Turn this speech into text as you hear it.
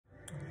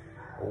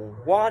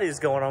What is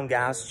going on,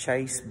 guys?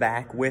 Chase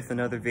back with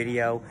another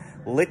video.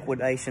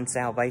 Liquidation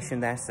Salvation,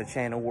 that's the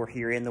channel. We're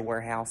here in the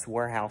warehouse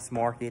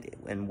market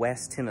in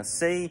West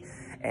Tennessee,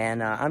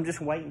 and I'm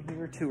just waiting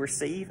here to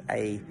receive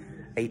a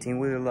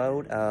 18-wheeler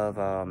load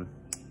of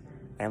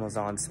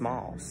Amazon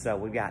Smalls. So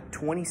we've got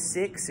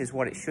 26 is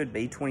what it should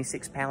be,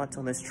 26 pallets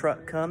on this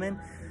truck coming.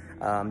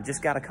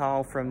 Just got a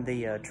call from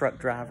the truck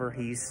driver.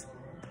 He's,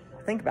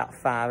 I think, about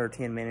 5 or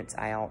 10 minutes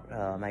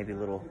out, maybe a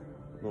little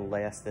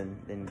less than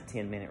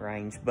 10-minute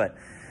range, but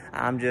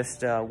I'm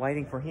just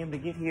waiting for him to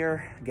get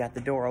here. Got the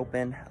door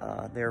open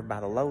there by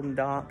the loading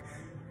dock.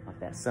 Like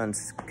that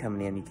sun's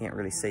coming in, you can't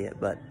really see it,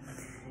 but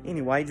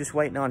anyway, just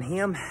waiting on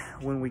him.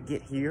 When we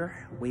get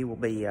here, we will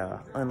be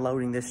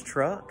unloading this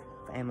truck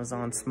of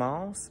Amazon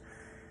Smalls,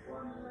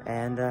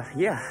 and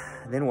yeah,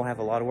 then we'll have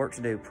a lot of work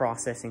to do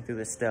processing through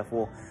this stuff.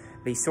 We'll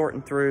be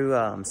sorting through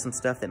some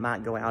stuff that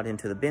might go out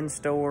into the bin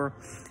store,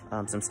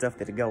 some stuff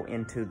that'll go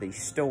into the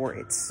store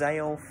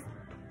itself,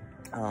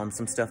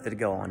 some stuff that'll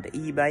go on to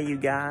eBay, you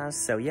guys.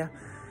 So yeah,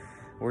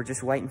 we're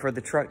just waiting for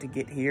the truck to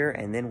get here,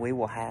 and then we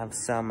will have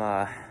some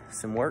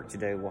work to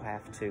do. We'll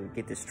have to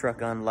get this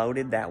truck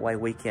unloaded. That way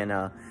we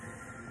can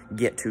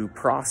get to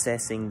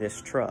processing this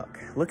truck.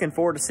 Looking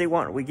forward to see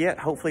what we get.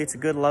 Hopefully it's a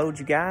good load,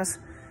 you guys.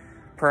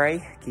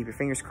 Pray, keep your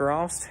fingers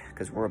crossed,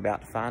 because we're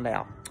about to find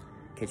out.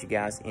 Catch you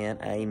guys in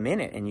a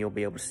minute, and you'll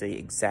be able to see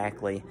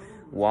exactly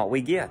what we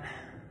get.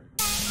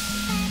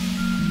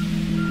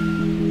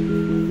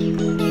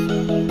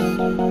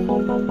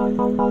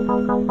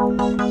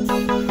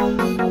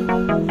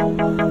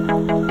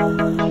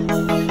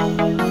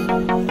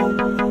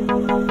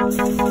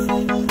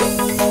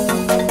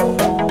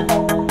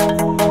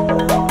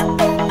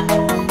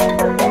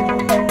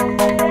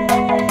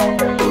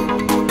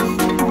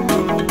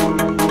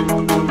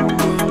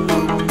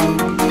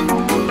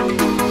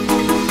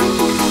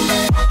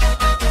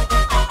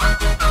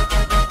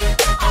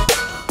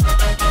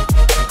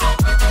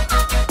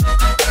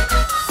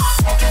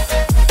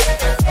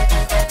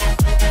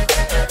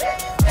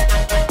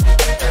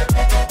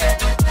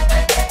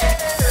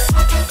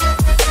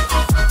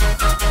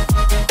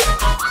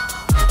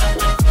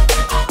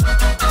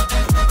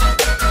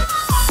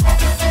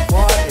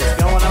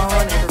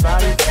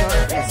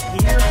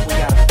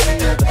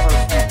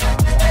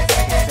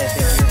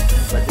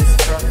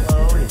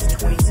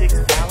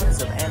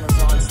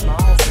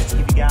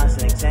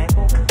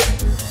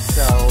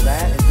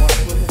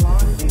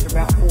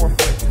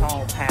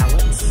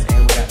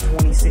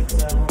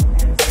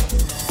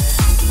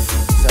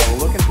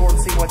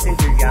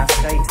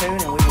 Stay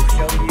tuned and we will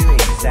show you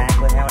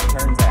exactly how it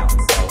turns out.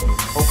 So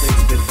hopefully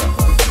it's a good truck.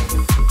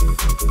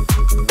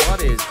 What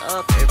is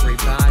up,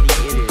 everybody?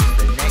 It is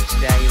the next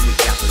day. We've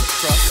got the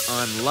truck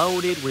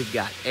unloaded. We've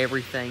got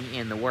everything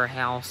in the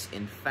warehouse.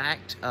 In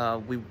fact,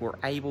 we were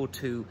able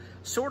to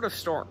sort of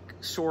start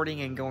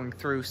sorting and going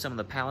through some of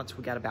the pallets.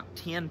 We got about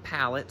 10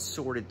 pallets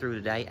sorted through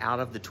today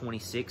out of the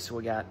 26. So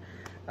we got,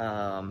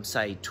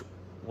 say,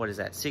 what is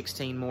that,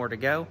 16 more to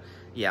go?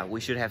 Yeah,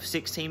 we should have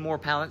 16 more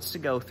pallets to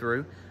go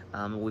through.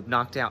 We've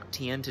knocked out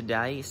 10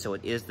 today, so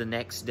it is the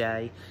next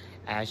day,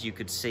 as you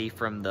could see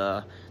from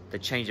the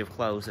change of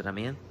clothes that I'm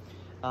in.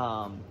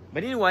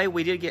 But anyway,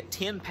 we did get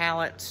 10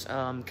 pallets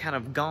kind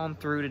of gone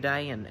through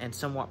today and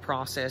somewhat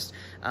processed.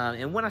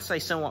 And when I say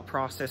somewhat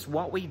processed,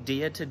 what we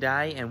did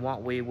today and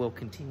what we will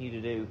continue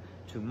to do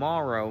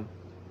tomorrow,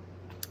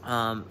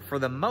 for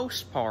the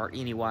most part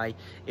anyway,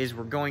 is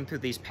we're going through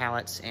these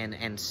pallets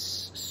and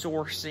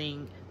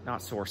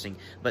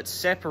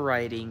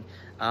separating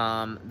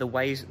the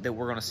ways that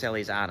we're going to sell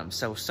these items.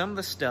 So some of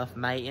the stuff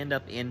may end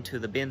up into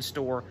the bin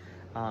store,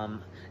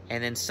 and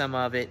then some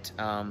of it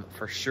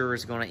for sure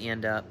is going to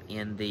end up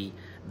in the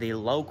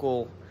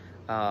local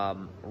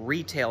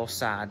retail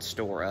side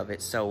store of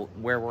it. So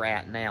where we're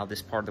at now,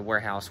 this part of the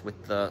warehouse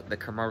with the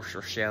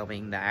commercial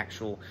shelving, the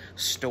actual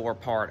store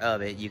part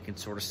of it, you can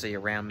sort of see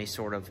around me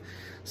sort of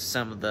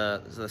some of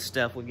the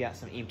stuff. We've got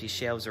some empty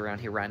shelves around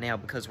here right now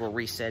because we're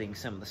resetting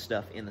some of the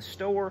stuff in the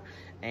store,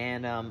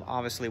 and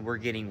obviously we're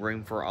getting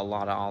room for a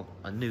lot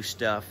of new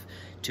stuff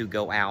to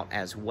go out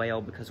as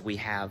well, because we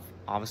have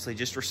obviously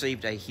just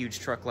received a huge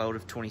truckload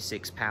of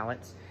 26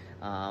 pallets,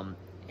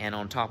 and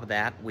on top of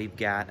that we've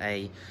got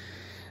a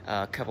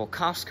couple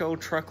Costco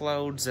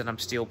truckloads, and I'm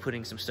still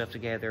putting some stuff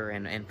together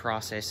and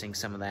processing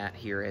some of that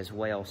here as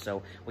well.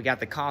 So we got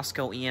the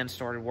Costco in,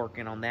 started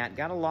working on that,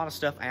 got a lot of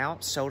stuff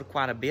out, sold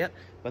quite a bit,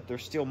 but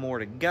there's still more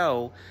to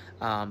go.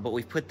 But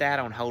we've put that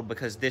on hold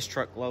because this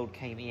truckload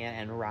came in,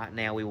 and right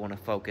now we want to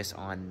focus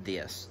on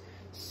this.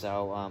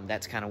 So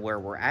that's kind of where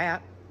we're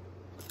at.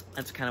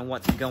 That's kind of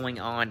what's going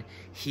on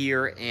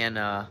here in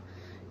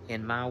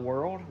my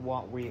world,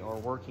 what we are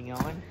working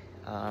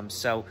on.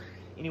 So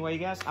anyway, you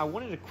guys, I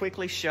wanted to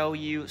quickly show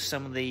you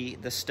some of the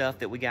stuff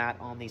that we got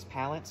on these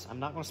pallets. I'm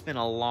not going to spend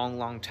a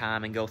long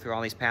time and go through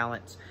all these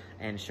pallets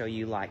and show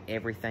you like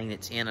everything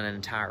that's in an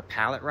entire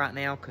pallet right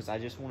now, because I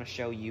just want to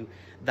show you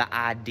the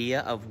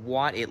idea of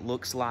what it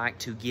looks like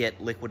to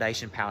get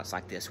liquidation pallets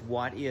like this.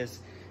 What is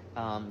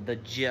the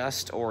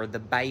gist or the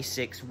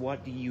basics?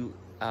 What do you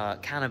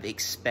kind of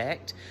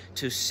expect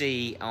to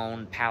see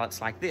on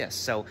pallets like this.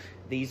 So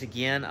these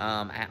again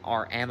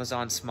are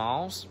Amazon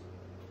smalls.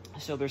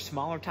 So they're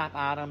smaller type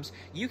items.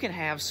 You can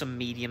have some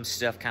medium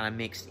stuff kind of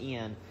mixed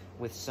in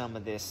with some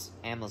of this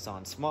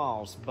Amazon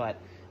smalls, but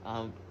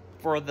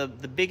for the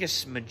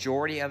biggest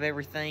majority of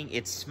everything,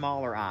 it's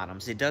smaller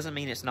items. It doesn't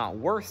mean it's not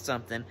worth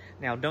something.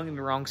 Now, don't get me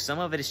wrong, some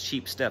of it is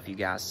cheap stuff, you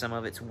guys. Some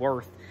of it's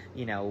worth,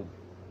 you know,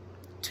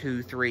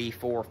 $2, $3,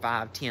 $4,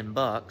 $5,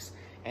 $10.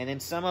 And then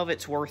some of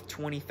it's worth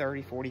 20,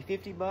 30, 40,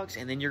 50 bucks.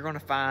 And then you're going to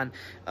find,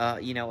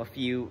 you know, a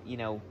few, you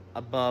know,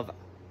 above,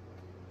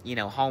 you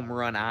know, home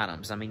run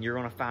items. I mean, you're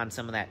going to find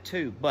some of that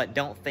too. But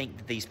don't think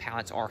that these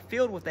pallets are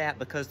filled with that,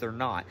 because they're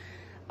not.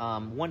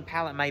 One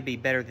pallet may be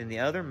better than the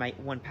other.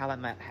 One pallet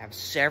might have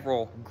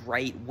several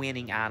great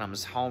winning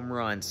items, home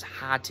runs,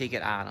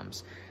 high-ticket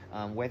items.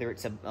 Whether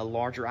it's a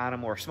larger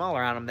item or a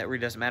smaller item, that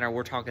really doesn't matter.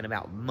 We're talking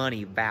about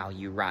money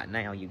value right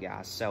now, you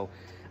guys. So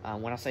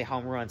when I say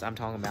home runs, I'm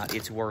talking about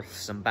it's worth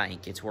some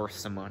bank. It's worth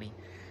some money.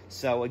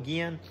 So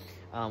again,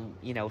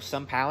 you know,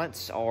 some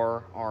pallets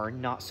are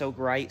not so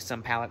great.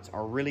 Some pallets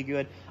are really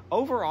good.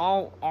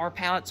 Overall, our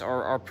pallets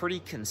are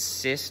pretty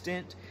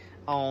consistent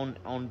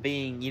on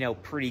being, you know,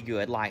 pretty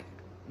good. Like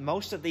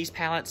most of these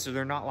pallets, so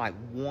they're not like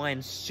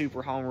one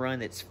super home run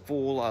that's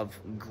full of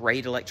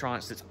great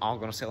electronics that's all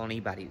going to sell on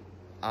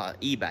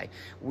eBay.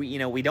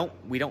 We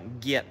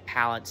don't get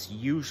pallets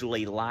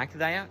usually like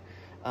that.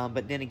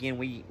 But then again,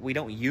 we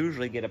don't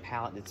usually get a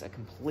pallet that's a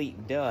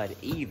complete dud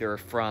either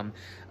from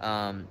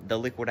the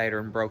liquidator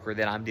and broker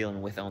that I'm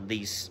dealing with on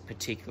these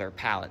particular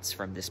pallets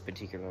from this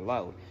particular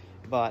load.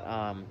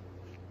 But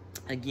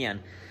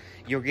again,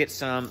 you'll get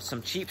some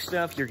cheap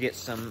stuff. You'll get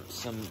some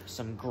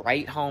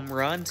great home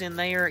runs in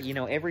there. You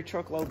know, every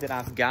truckload that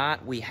I've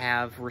got, we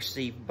have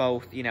received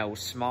both, you know,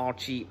 small,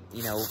 cheap,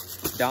 you know,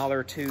 $1,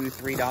 $2,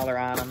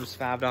 $3 items,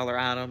 $5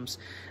 items.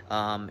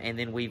 And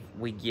then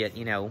we get,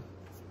 you know,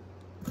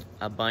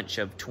 a bunch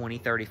of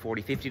 $20, $30,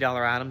 $40,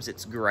 $50 items.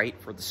 It's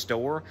great for the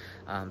store.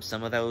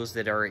 Some of those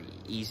that are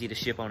easy to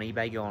ship on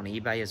eBay go on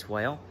eBay as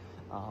well.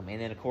 And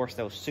then, of course,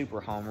 those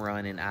super home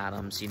running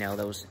items, you know,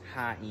 those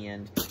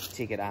high-end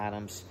ticket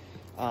items,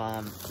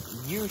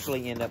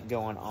 usually end up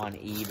going on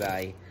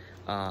eBay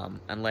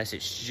unless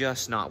it's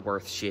just not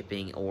worth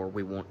shipping, or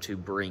we want to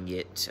bring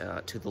it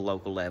to the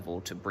local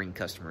level to bring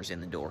customers in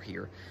the door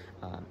here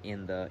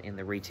in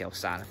the retail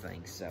side of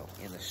things, so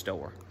in the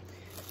store.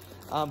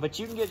 But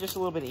you can get just a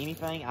little bit of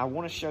anything. I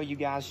want to show you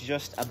guys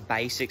just a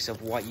basics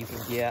of what you can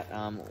get.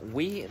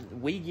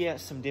 We get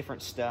some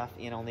different stuff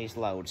in on these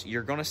loads.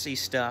 You're going to see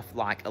stuff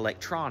like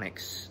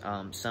electronics,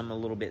 some a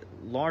little bit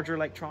larger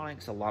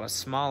electronics, a lot of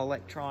small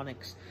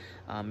electronics.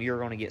 You're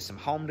going to get some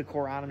home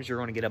decor items. You're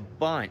going to get a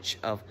bunch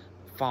of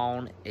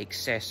phone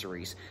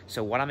accessories.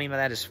 So what I mean by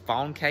that is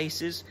phone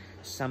cases.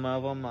 Some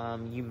of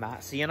them you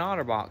might see an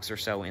OtterBox or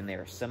so in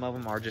there. Some of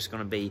them are just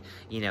going to be,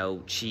 you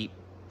know, cheap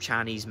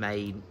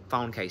Chinese-made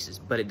phone cases,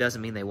 but it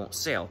doesn't mean they won't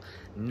sell.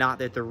 Not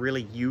that they're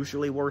really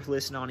usually worth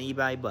listing on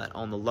eBay, but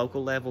on the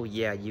local level,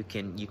 yeah, you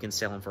can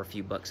sell them for a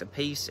few bucks a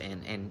piece,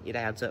 and it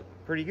adds up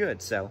pretty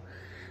good. So,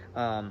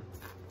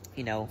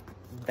 you know,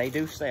 they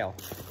do sell.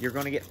 You're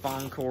going to get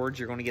phone cords.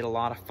 You're going to get a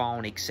lot of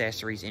phone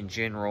accessories in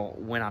general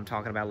when I'm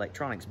talking about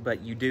electronics,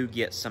 but you do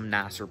get some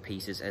nicer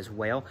pieces as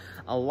well.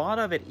 A lot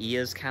of it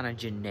is kind of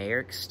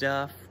generic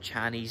stuff,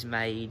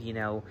 Chinese-made, you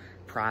know,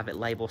 private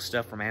label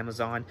stuff from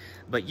Amazon,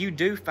 but you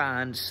do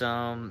find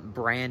some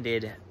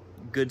branded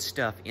good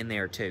stuff in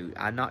there too.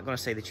 I'm not going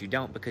to say that you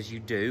don't, because you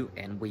do,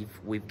 and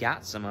we've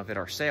got some of it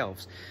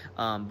ourselves.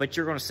 But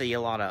you're going to see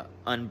a lot of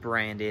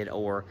unbranded,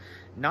 or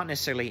not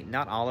necessarily,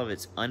 not all of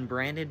it's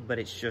unbranded, but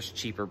it's just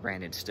cheaper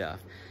branded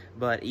stuff.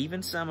 But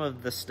even some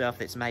of the stuff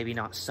that's maybe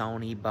not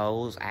Sony,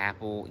 Bose,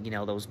 Apple, you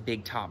know, those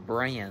big top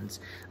brands,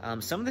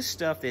 some of the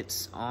stuff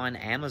that's on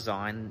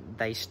Amazon,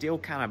 they still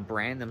kind of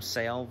brand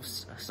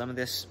themselves. Some of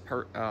this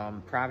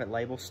private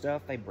label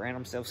stuff, they brand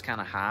themselves kind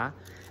of high,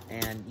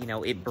 and, you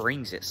know, it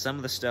brings it. Some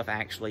of the stuff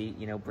actually,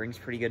 you know, brings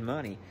pretty good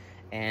money.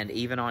 And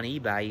even on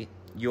eBay,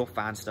 you'll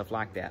find stuff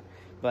like that.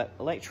 But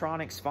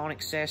electronics, phone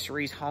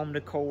accessories, home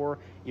decor,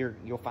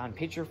 you'll find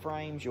picture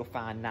frames, you'll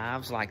find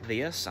knives like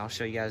this. I'll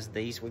show you guys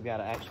these. We've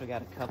actually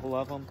got a couple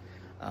of them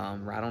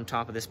right on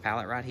top of this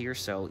pallet right here.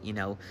 So, you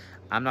know,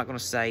 I'm not going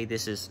to say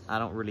this is, I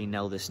don't really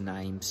know this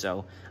name,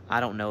 so I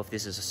don't know if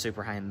this is a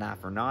super high-end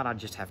knife or not. I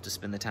just have to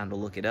spend the time to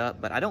look it up.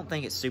 But I don't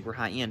think it's super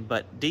high-end,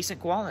 but decent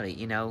quality,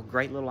 you know,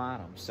 great little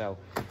item. So,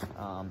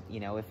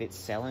 you know, if it's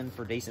selling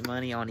for decent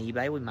money on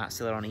eBay, we might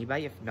sell it on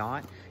eBay. If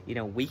not, you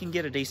know, we can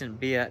get a decent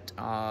bit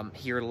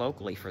here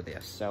locally for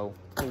this. So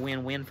it's a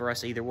win-win for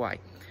us either way.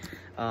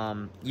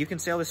 You can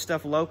sell this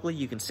stuff locally.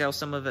 You can sell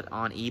some of it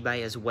on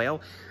eBay as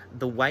well.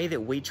 The way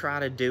that we try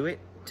to do it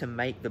to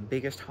make the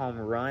biggest home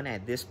run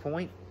at this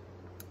point,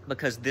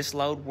 because this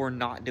load we're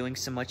not doing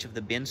so much of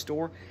the bin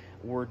store,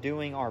 we're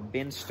doing our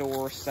bin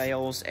store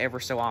sales ever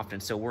so often.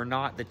 So we're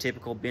not the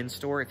typical bin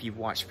store. If you've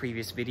watched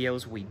previous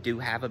videos, we do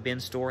have a bin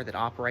store that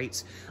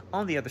operates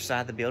on the other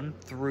side of the building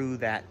through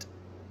that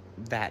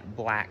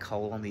black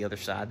hole on the other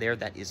side there.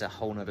 That is a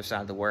whole nother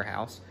side of the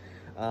warehouse.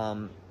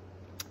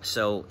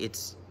 So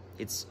it's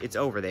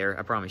over there.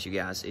 I promise you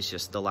guys. It's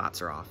just the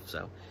lights are off.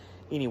 So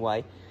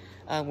anyway,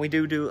 we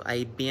do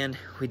a bin.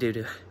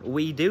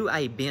 We do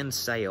a bin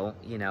sale,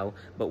 you know,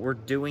 but we're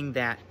doing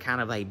that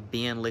kind of a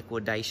bin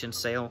liquidation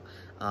sale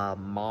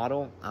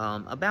model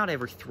about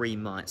every 3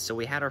 months. So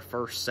we had our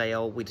first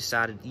sale. We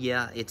decided,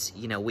 yeah, it's,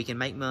 you know, we can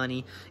make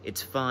money.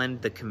 It's fun.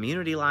 The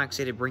community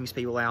likes it. It brings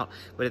people out.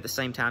 But at the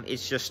same time,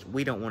 it's just,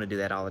 we don't want to do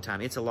that all the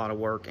time. It's a lot of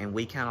work, and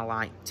we kind of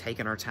like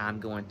taking our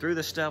time going through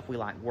the stuff. We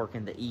like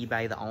working the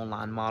eBay, the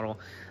online model,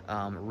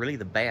 really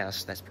the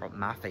best. That's probably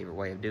my favorite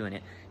way of doing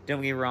it. Don't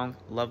get me wrong,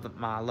 love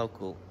my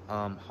local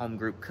home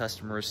group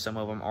customers. Some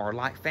of them are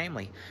like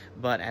family,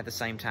 but at the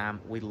same time,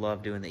 we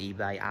love doing the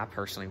eBay. I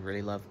personally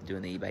really love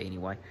doing the eBay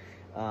anyway.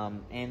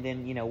 And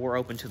then, you know, we're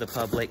open to the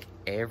public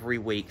every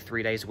week,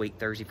 3 days a week,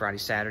 Thursday, Friday,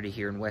 Saturday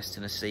here in West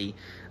Tennessee,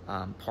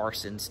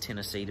 Parsons,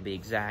 Tennessee to be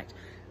exact,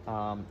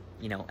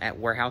 you know, at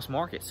Warehouse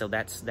Market. So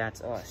that's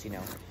us, you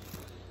know.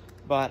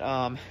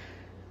 But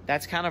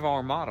that's kind of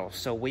our model.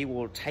 So we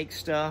will take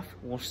stuff,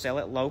 we'll sell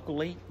it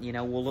locally, you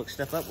know, we'll look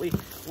stuff up. We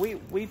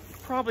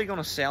probably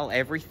gonna sell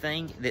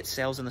everything that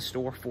sells in the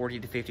store 40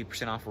 to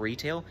 50% off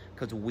retail,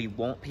 because we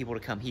want people to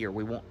come here.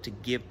 We want to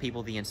give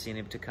people the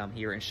incentive to come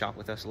here and shop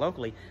with us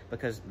locally,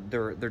 because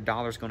their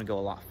dollar's gonna go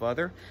a lot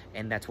further,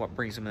 and that's what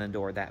brings them in the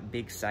door, that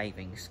big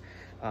savings.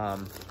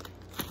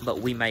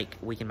 But we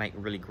can make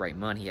really great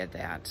money at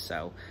that.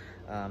 So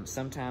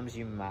sometimes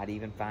you might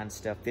even find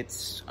stuff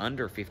that's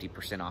under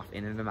 50% off,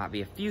 and then there might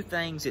be a few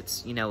things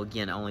it's, you know,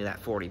 again, only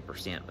that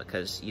 40%,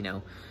 because, you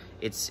know,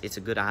 it's a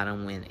good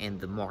item when,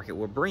 and the market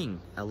will bring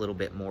a little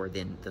bit more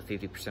than the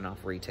 50%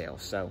 off retail.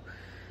 So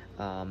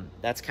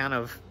that's kind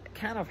of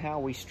how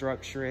we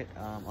structure it,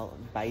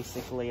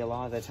 basically a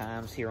lot of the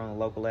times here on the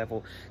local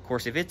level. Of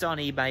course, if it's on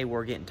eBay,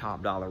 we're getting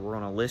top dollar. We're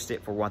going to list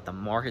it for what the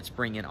market's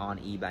bringing on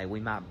eBay. We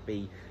might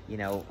be, you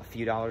know, a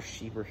few dollars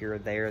cheaper here or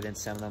there than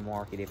some of the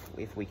market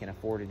if we can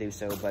afford to do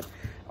so, but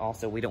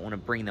also we don't want to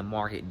bring the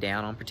market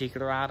down on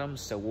particular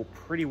items, so we'll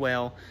pretty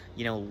well,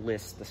 you know,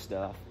 list the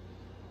stuff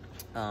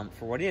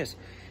for what it is.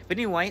 But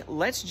anyway,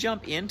 let's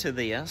jump into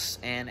this,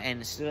 and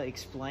instead of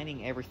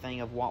explaining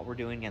everything of what we're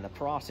doing in the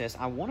process,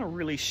 I want to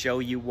really show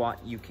you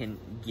what you can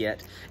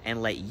get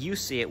and let you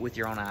see it with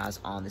your own eyes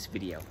on this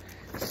video.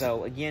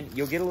 So again,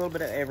 you'll get a little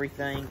bit of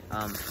everything.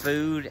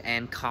 Food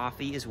and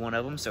coffee is one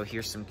of them. So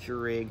here's some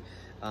Keurig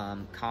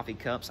coffee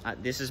cups.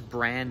 This is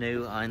brand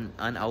new,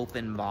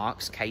 unopened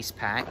box, case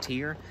packed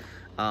here.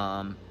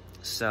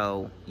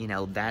 So, you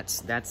know,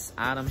 that's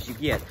items you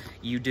get.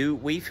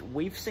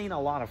 We've seen a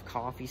lot of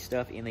coffee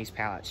stuff in these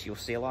pallets. You'll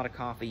see a lot of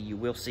coffee. You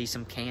will see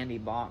some candy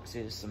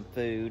boxes, some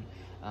food.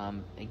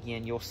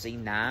 Again, you'll see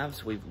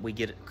knives. We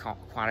get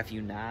quite a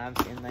few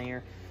knives in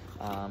there.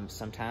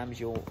 Sometimes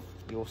you'll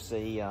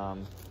see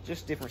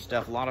just different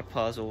stuff, a lot of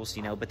puzzles,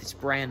 you know, but it's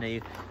brand new.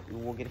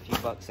 We'll get a few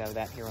bucks out of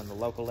that here on the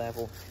local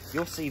level.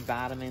 You'll see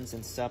vitamins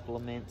and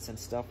supplements and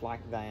stuff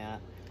like that.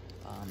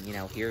 You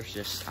know, here's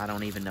just, I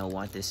don't even know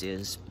what this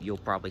is. You'll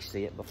probably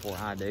see it before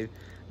I do.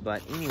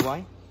 But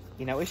anyway,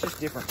 you know, it's just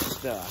different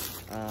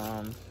stuff.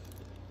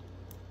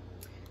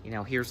 You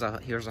know, here's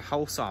a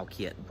whole saw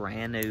kit,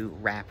 brand new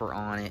wrapper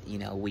on it. You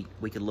know,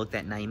 we could look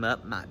that name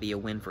up, might be a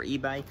win for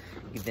eBay.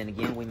 Then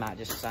again, we might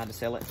just decide to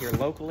sell it here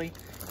locally.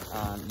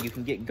 You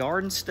can get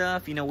garden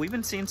stuff. You know, we've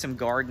been seeing some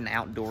garden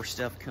outdoor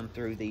stuff come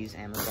through these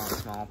Amazon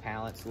small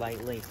pallets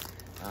lately.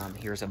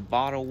 Here's a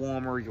bottle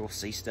warmer. You'll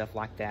see stuff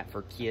like that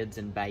for kids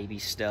and baby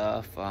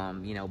stuff.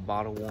 You know,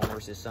 bottle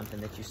warmers is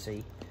something that you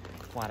see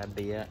quite a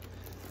bit.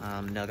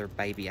 Another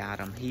baby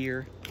item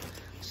here.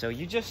 So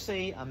you just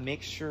see a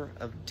mixture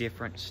of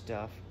different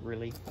stuff,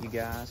 really, you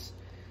guys.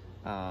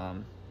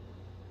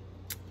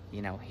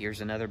 You know,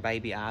 here's another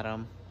baby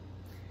item.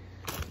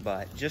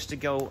 But just to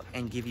go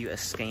and give you a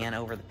scan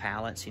over the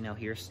pallets, you know,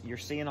 you're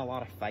seeing a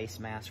lot of face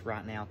masks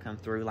right now come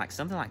through. Like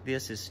something like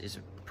this is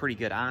a pretty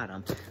good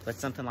item, but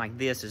something like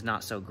this is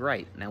not so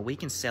great. Now we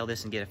can sell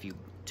this and get a few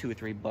 $2 or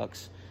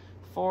 $3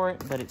 for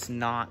it, but it's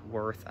not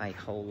worth a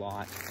whole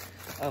lot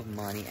of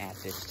money at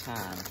this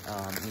time.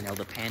 You know,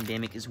 the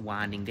pandemic is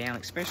winding down,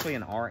 especially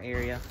in our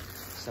area.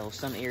 So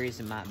some areas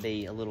it might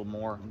be a little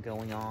more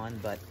going on,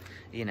 but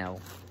you know,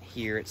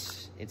 here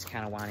it's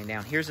kind of winding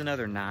down. Here's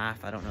another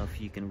knife. I don't know if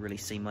you can really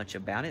see much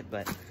about it,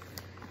 but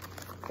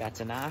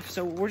that's a knife.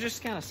 So we're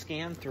just kind of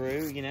scan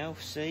through, you know,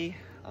 see.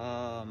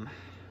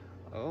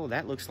 Oh,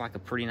 that looks like a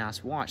pretty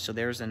nice watch. So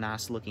there's a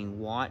nice looking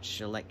watch,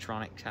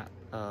 electronic type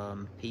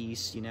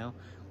piece, you know.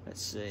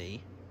 Let's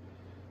see.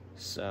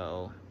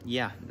 So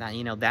yeah, now,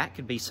 you know, that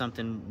could be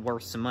something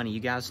worth some money. You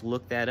guys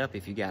look that up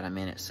if you got a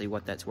minute, see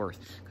what that's worth,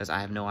 because I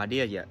have no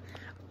idea yet.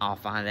 I'll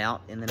find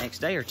out in the next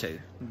day or two,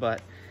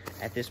 but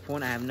at this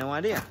point I have no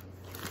idea.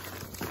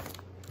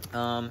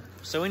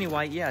 So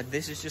anyway, yeah,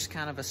 this is just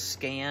kind of a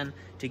scan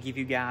to give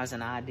you guys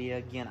an idea.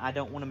 Again, I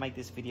don't want to make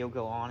this video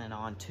go on and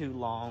on too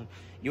long.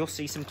 You'll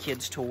see some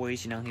kids'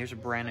 toys. You know, here's a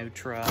brand new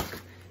truck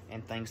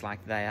and things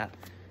like that.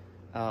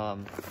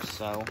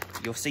 So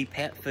you'll see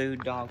pet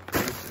food, dog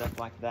food, stuff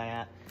like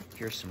that.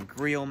 Here's some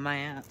grill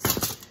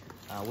mats.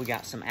 We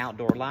got some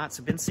outdoor lights.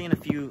 I've been seeing a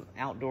few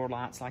outdoor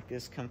lights like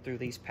this come through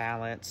these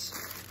pallets.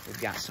 We've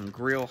got some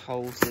grill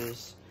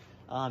hoses.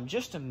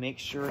 Just a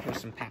mixture.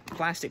 Here's some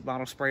plastic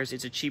bottle sprayers.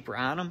 It's a cheaper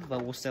item,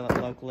 but we'll sell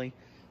it locally.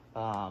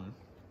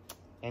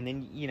 And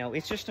then, you know,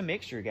 it's just a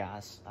mixture,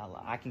 guys.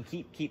 I can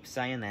keep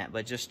saying that,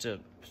 but just to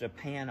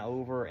pan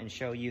over and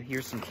show you,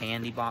 here's some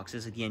candy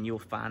boxes. Again, you'll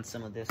find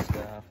some of this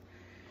stuff.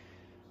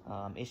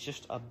 It's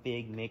just a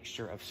big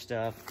mixture of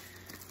stuff.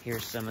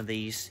 Here's some of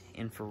these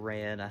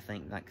infrared, I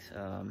think, like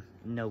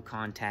no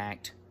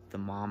contact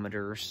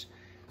thermometers.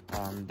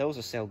 Those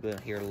will sell good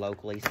here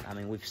locally. I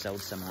mean, we've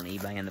sold some on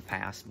eBay in the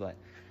past, but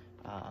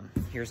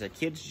here's a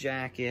kid's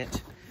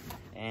jacket.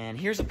 And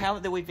here's a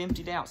pallet that we've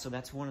emptied out. So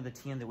that's one of the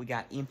 10 that we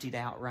got emptied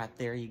out right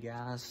there, you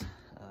guys.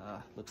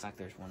 Looks like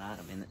there's one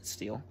item in it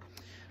still.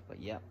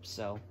 But yep,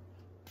 so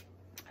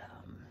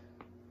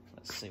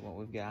let's see what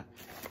we've got.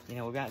 You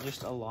know, we've got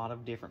just a lot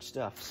of different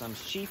stuff.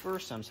 Some's cheaper,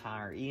 some's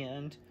higher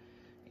end.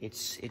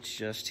 It's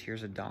just,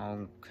 here's a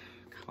dog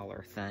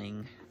collar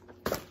thing.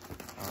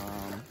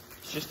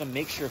 It's just a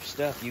mixture of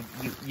stuff.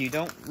 You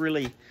don't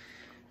really,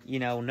 you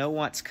know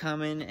what's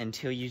coming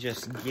until you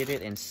just get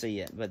it and see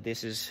it. But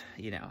this is,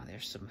 you know,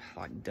 there's some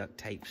like duct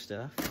tape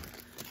stuff.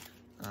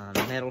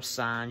 Metal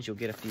signs, you'll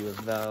get a few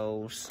of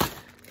those.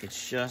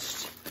 It's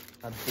just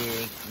a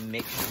big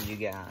mixture, you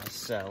guys.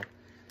 So,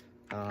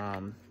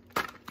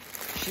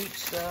 cheap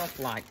stuff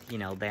like, you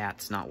know,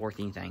 that's not worth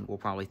anything. We'll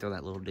probably throw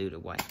that little dude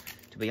away,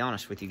 to be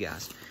honest with you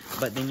guys.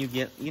 But then you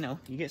get, you know,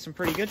 you get some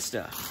pretty good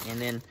stuff.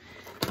 And then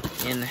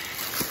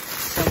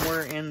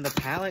somewhere in the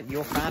pallet,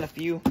 you'll find a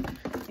few,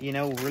 you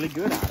know, really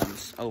good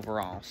items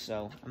overall.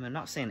 So, I mean, I'm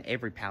not saying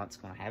every pallet's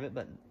going to have it,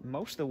 but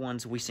most of the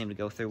ones we seem to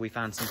go through, we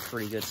find some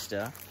pretty good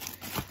stuff.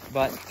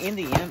 But in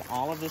the end,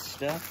 all of this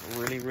stuff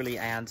really, really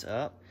adds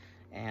up.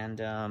 And,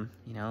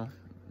 you know,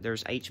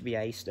 there's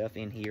HBA stuff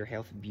in here,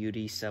 health and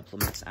beauty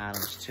supplements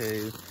items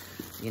too.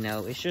 You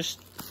know, it's just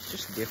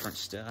different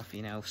stuff,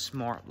 you know,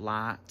 smart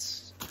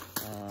lights,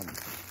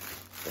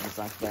 things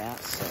like that.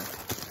 So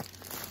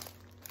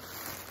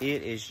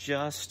it is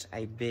just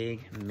a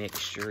big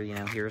mixture. You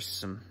know, here's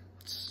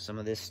some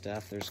of this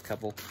stuff. There's a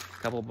couple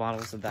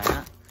bottles of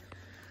that.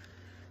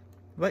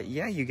 But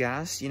yeah, you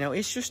guys, you know,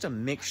 it's just a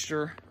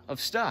mixture of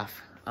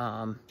stuff.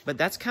 But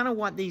that's kind of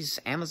what these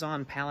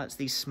Amazon pallets,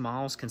 these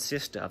smalls,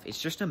 consist of. It's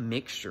just a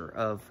mixture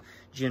of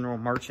general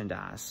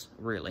merchandise,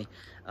 really.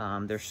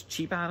 There's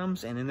cheap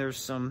items, and then there's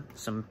some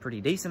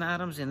pretty decent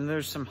items, and then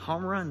there's some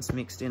home runs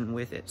mixed in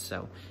with it.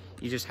 So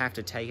you just have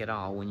to take it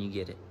all when you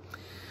get it.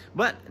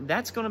 But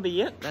that's going to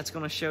be it. That's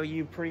going to show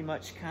you pretty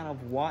much kind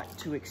of what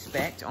to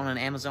expect on an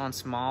Amazon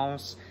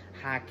smalls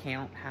high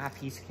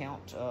piece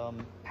count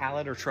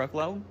pallet or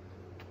truckload.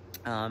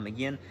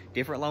 Again,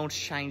 different loads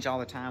change all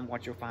the time.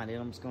 What you'll find in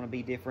them is going to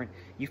be different.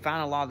 You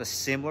find a lot of the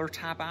similar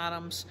type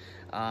items.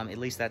 At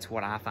least that's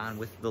what I find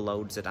with the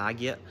loads that I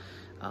get.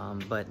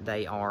 But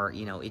they are,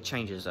 you know, it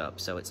changes up.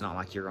 So it's not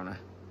like you're going to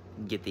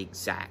get the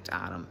exact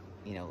item,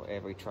 you know,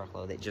 every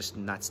truckload.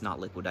 That's not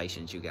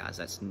liquidations, you guys.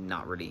 That's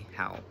not really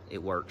how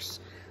it works.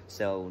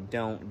 So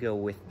don't go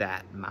with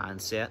that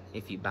mindset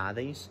if you buy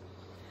these.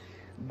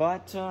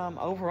 But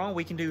overall,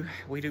 we do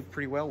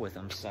pretty well with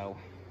them. So,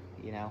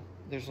 you know,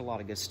 there's a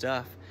lot of good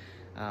stuff.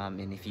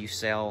 And if you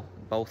sell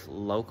both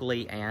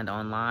locally and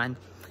online,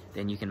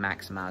 then you can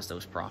maximize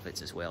those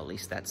profits as well. At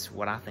least that's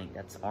what I think.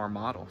 That's our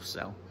model.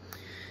 So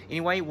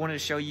anyway, wanted to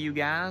show you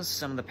guys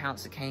some of the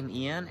pallets that came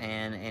in,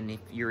 and if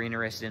you're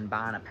interested in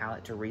buying a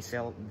pallet to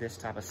resell this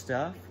type of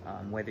stuff,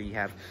 whether you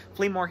have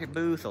flea market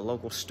booth, a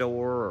local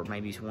store, or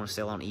maybe you want to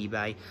sell on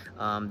eBay,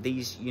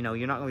 these, you know,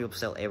 you're not going to be able to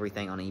sell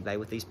everything on eBay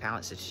with these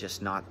pallets. It's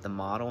just not the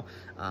model,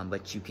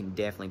 but you can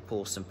definitely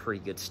pull some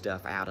pretty good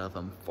stuff out of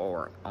them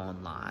for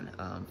online,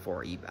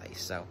 for eBay.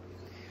 So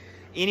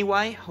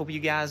anyway, hope you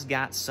guys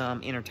got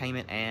some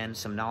entertainment and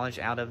some knowledge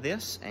out of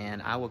this,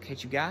 and I will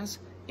catch you guys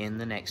in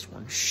the next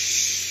one.